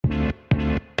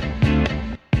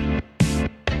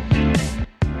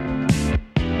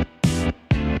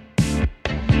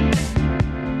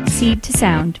Seed to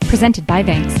Sound, presented by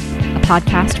Vanks, a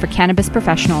podcast for cannabis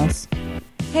professionals.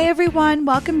 Hey everyone,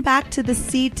 welcome back to the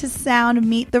Seed to Sound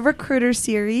Meet the Recruiter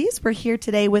series. We're here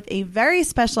today with a very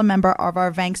special member of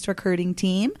our Vanks recruiting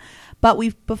team. But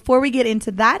before we get into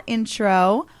that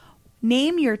intro,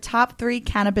 name your top 3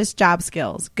 cannabis job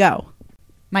skills. Go.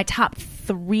 My top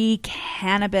 3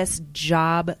 cannabis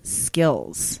job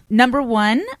skills. Number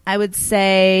 1, I would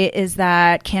say, is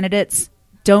that candidates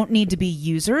don't need to be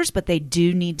users, but they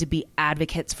do need to be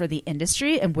advocates for the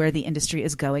industry and where the industry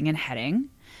is going and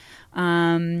heading.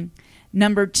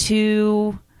 Number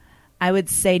 2, I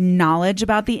would say knowledge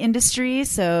about the industry.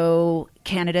 So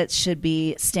candidates should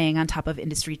be staying on top of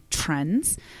industry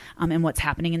trends and what's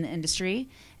happening in the industry.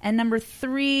 And number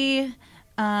 3,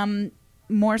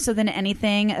 more so than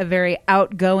anything, a very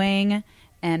outgoing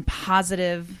and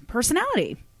positive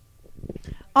personality.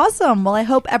 Awesome. Well, I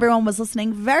hope everyone was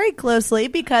listening very closely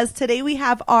because today we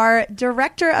have our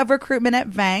Director of Recruitment at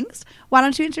Vanks. Why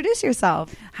don't you introduce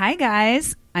yourself? Hi,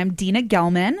 guys. I'm Dina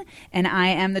Gelman, and I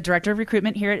am the Director of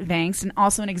Recruitment here at Vanks and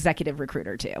also an executive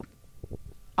recruiter, too.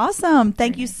 Awesome.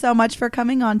 Thank you so much for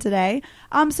coming on today.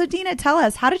 So, Dina, tell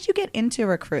us, how did you get into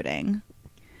recruiting?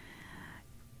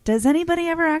 Does anybody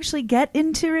ever actually get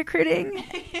into recruiting?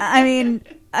 I mean,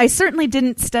 I certainly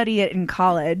didn't study it in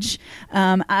college.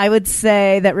 I would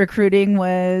say that recruiting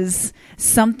was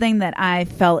something that I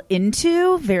fell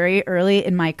into very early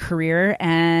in my career,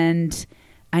 and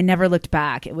I never looked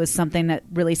back. It was something that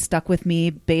really stuck with me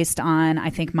based on,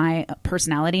 I think, my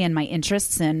personality and my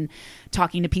interests in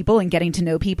talking to people and getting to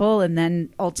know people, and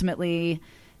then ultimately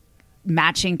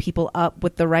matching people up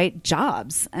with the right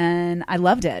jobs. And I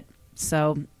loved it.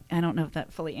 So I don't know if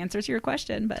that fully answers your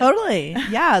question, but Totally.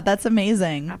 Yeah, that's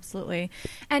amazing. Absolutely.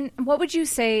 And what would you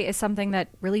say is something that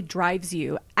really drives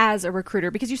you as a recruiter?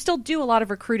 Because you still do a lot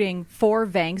of recruiting for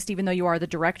Vanks, even though you are the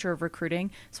director of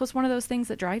recruiting. So what's one of those things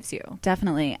that drives you?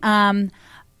 Definitely.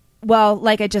 Well,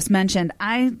 like I just mentioned,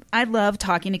 I love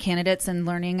talking to candidates and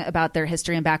learning about their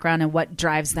history and background and what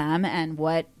drives them and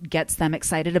what gets them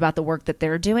excited about the work that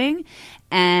they're doing.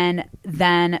 And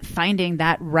then finding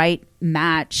that right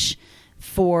match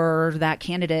for that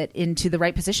candidate into the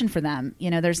right position for them.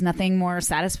 You know, there's nothing more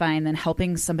satisfying than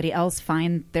helping somebody else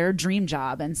find their dream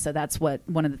job. And so that's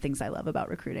one of the things I love about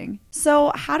recruiting.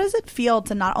 So how does it feel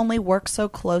to not only work so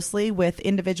closely with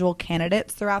individual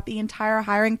candidates throughout the entire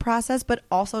hiring process, but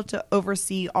also to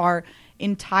oversee our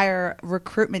entire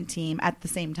recruitment team at the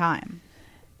same time?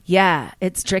 Yeah,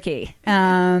 it's tricky.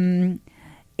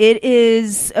 It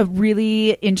is a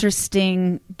really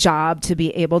interesting job to be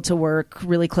able to work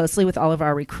really closely with all of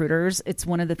our recruiters. It's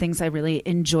one of the things I really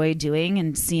enjoy doing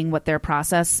and seeing what their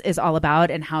process is all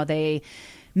about and how they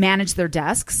manage their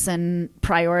desks and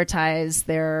prioritize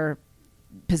their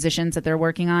positions that they're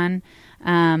working on.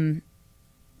 And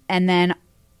then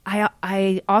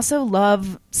I also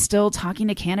love still talking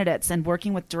to candidates and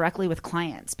working directly with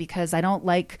clients because I don't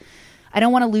want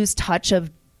to lose touch of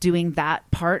doing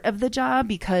that part of the job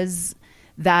because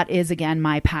that is, again,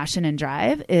 my passion and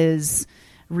drive is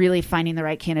really finding the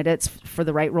right candidates for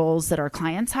the right roles that our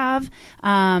clients have.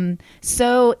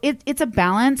 So it's a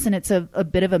balance and it's a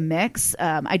bit of a mix.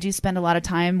 I do spend a lot of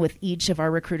time with each of our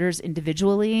recruiters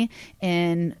individually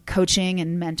in coaching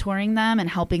and mentoring them and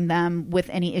helping them with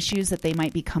any issues that they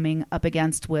might be coming up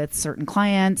against with certain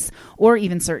clients or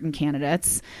even certain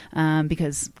candidates,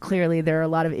 because clearly there are a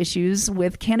lot of issues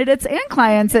with candidates and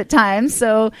clients at times.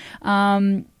 So,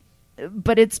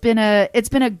 but it's been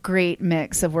a great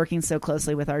mix of working so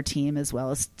closely with our team as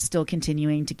well as still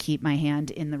continuing to keep my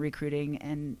hand in the recruiting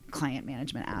and client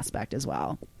management aspect as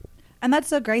well. And that's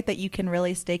so great that you can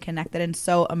really stay connected and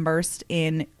so immersed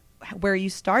in where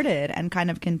you started and kind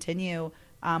of continue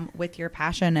with your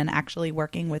passion and actually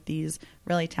working with these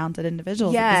really talented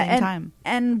individuals at the same time.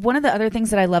 And one of the other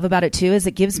things that I love about it too is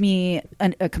it gives me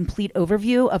a complete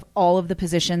overview of all of the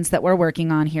positions that we're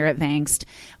working on here at Vanks,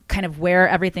 kind of where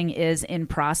everything is in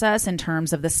process in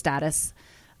terms of the status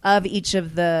of each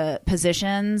of the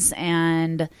positions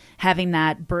and having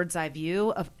that bird's eye view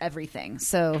of everything.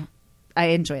 So I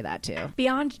enjoy that too.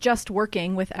 Beyond just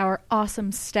working with our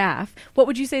awesome staff, what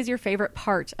would you say is your favorite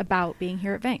part about being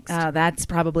here at Vanks? That's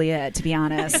probably it, to be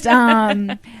honest.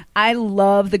 I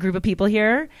love the group of people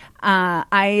here.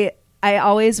 I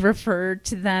always refer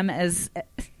to them as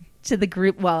to the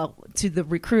group, to the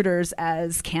recruiters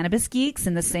as cannabis geeks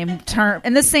in the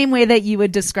same way that you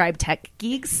would describe tech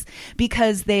geeks,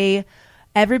 because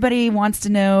everybody wants to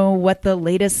know what the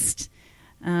latest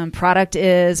product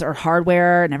is or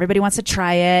hardware, and everybody wants to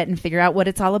try it and figure out what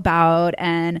it's all about.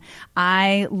 And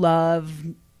I love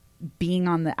being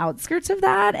on the outskirts of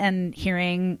that and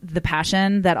hearing the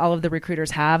passion that all of the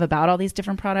recruiters have about all these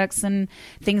different products and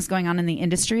things going on in the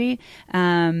industry.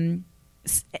 And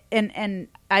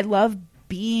I love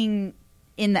being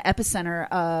in the epicenter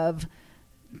of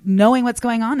knowing what's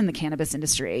going on in the cannabis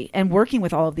industry and working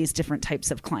with all of these different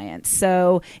types of clients.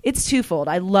 So it's twofold.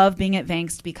 I love being at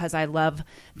Vangst because I love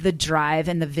the drive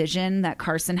and the vision that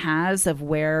Carson has of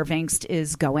where Vangst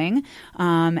is going.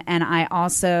 And I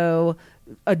also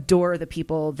adore the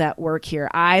people that work here.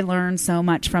 I learn so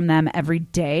much from them every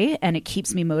day, and it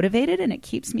keeps me motivated and it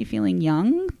keeps me feeling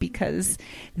young because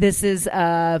this is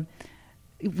a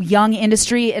young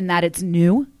industry in that it's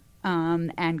new.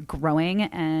 And growing,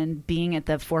 and being at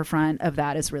the forefront of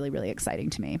that is really, really exciting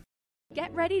to me.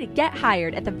 Get ready to get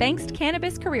hired at the Vangst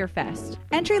Cannabis Career Fest.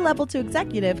 Entry level to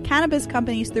executive, cannabis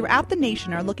companies throughout the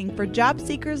nation are looking for job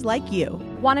seekers like you.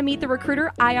 Want to meet the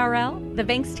recruiter IRL? The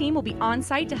Vangst team will be on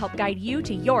site to help guide you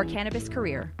to your cannabis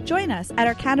career. Join us at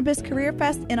our Cannabis Career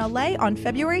Fest in LA on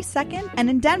February 2nd and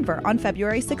in Denver on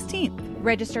February 16th.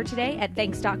 Register today at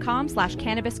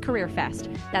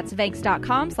Vangst.com/cannabiscareerfest. That's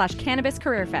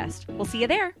Vangst.com/cannabiscareerfest. We'll see you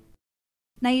there.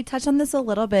 Now, you touched on this a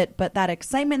little bit, but that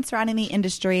excitement surrounding the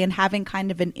industry and having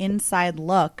kind of an inside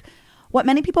look, what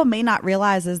many people may not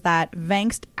realize is that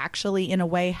Vangst actually, in a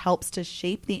way, helps to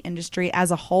shape the industry as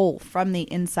a whole from the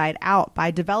inside out by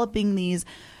developing these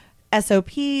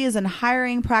SOPs and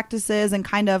hiring practices and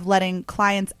kind of letting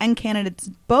clients and candidates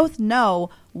both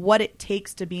know what it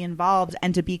takes to be involved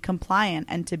and to be compliant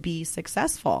and to be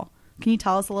successful. Can you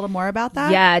tell us a little more about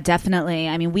that? Yeah, definitely.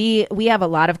 I mean, we have a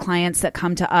lot of clients that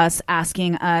come to us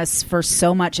asking us for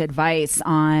so much advice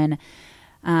on,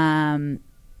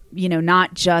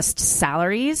 not just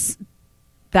salaries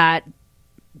that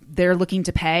they're looking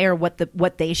to pay or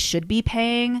what they should be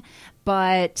paying,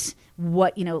 but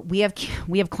we have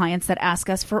clients that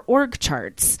ask us for org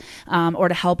charts or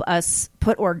to help us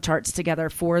put org charts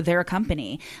together for their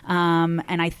company.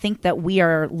 And I think that we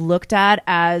are looked at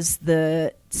as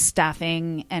the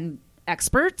staffing and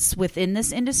experts within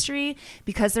this industry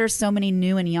because there are so many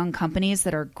new and young companies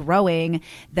that are growing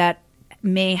that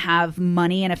may have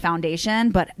money and a foundation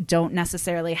but don't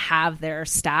necessarily have their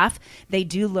staff. They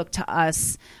do look to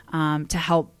us to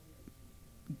help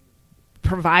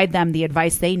provide them the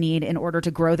advice they need in order to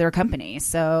grow their company.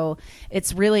 So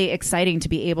it's really exciting to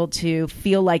be able to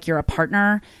feel like you're a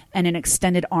partner and an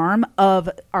extended arm of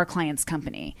our client's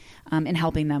company in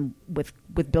helping them with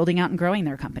building out and growing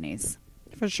their companies.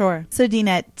 For sure. So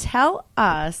Dinette, tell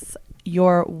us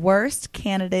your worst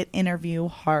candidate interview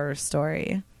horror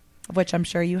story, of which I'm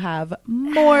sure you have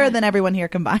more than everyone here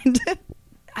combined.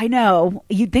 I know.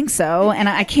 You'd think so. And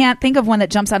I can't think of one that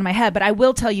jumps out of my head, but I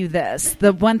will tell you this.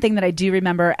 The one thing that I do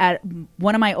remember at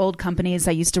one of my old companies,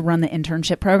 I used to run the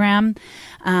internship program.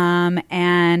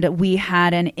 And we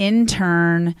had an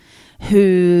intern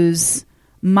whose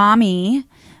mommy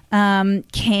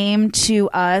came to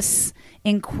us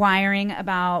inquiring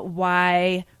about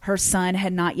why her son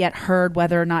had not yet heard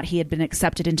whether or not he had been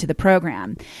accepted into the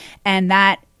program. And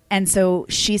so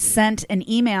she sent an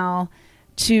email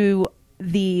to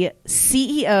the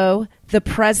CEO, the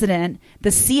president,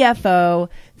 the CFO,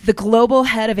 the global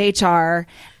head of HR,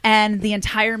 and the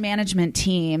entire management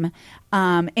team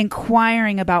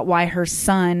inquiring about why her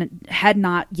son had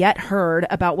not yet heard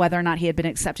about whether or not he had been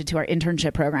accepted to our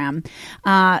internship program.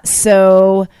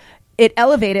 So it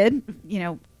elevated,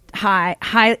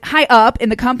 high up in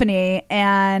the company,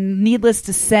 and needless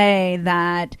to say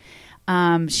that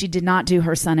she did not do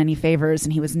her son any favors,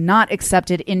 and he was not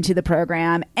accepted into the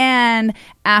program. And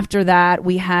after that,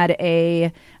 we had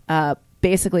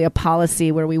basically a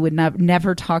policy where we would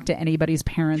never talk to anybody's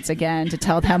parents again to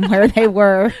tell them where they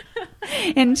were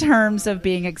in terms of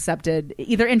being accepted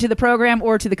either into the program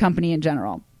or to the company in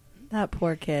general. That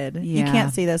poor kid. Yeah. You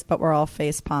can't see this, but we're all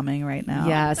face palming right now.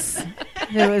 Yes.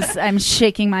 I'm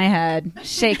shaking my head.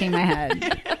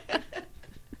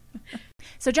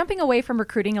 So jumping away from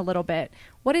recruiting a little bit,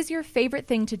 what is your favorite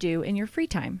thing to do in your free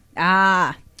time?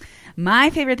 My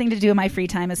favorite thing to do in my free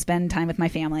time is spend time with my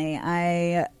family.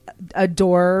 I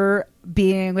adore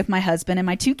being with my husband and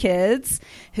my two kids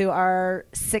who are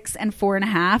 6 and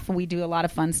 4.5. We do a lot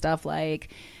of fun stuff like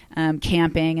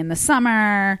camping in the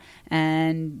summer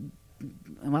and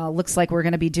it looks like we're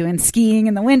going to be doing skiing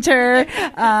in the winter.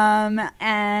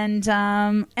 And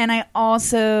I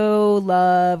also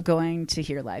love going to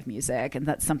hear live music. And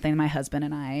that's something my husband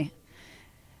and I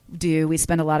do. We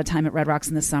spend a lot of time at Red Rocks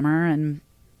in the summer and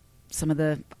some of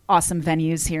the awesome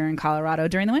venues here in Colorado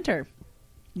during the winter.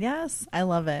 Yes, I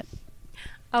love it.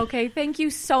 Okay, thank you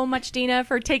so much, Dina,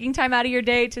 for taking time out of your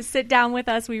day to sit down with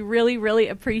us. We really, really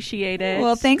appreciate it.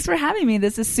 Well, thanks for having me.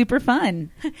 This is super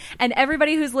fun. And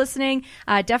everybody who's listening,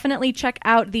 definitely check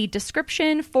out the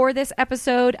description for this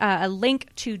episode. A link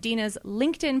to Dina's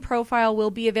LinkedIn profile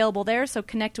will be available there, so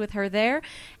connect with her there.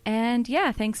 And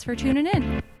yeah, thanks for tuning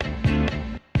in.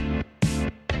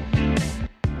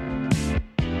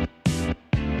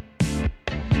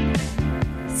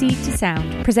 Seed to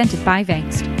Sound, presented by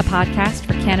Vangst, a podcast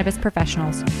for cannabis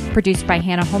professionals. Produced by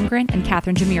Hannah Holmgren and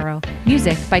Catherine Jamiro.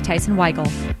 Music by Tyson Weigel.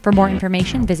 For more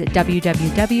information, visit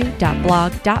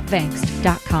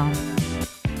www.blog.vangst.com.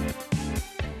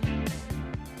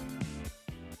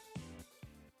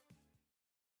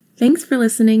 Thanks for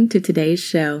listening to today's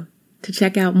show. To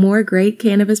check out more great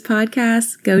cannabis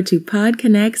podcasts, go to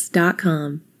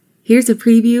podconnects.com. Here's a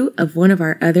preview of one of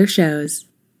our other shows.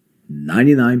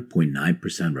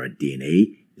 99.9% of our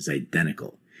DNA is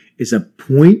identical. It's a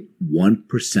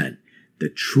 0.1%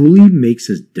 that truly makes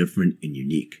us different and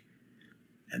unique.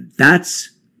 And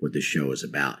that's what the show is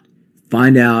about.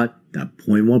 Find out that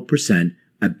 0.1%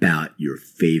 about your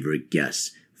favorite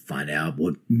guests. Find out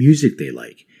what music they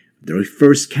like, their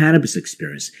first cannabis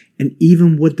experience, and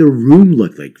even what their room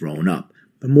looked like growing up.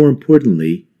 But more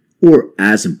importantly, or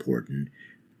as important,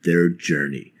 their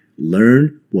journey.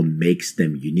 Learn what makes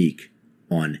them unique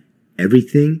on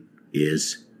Everything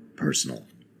is Personal.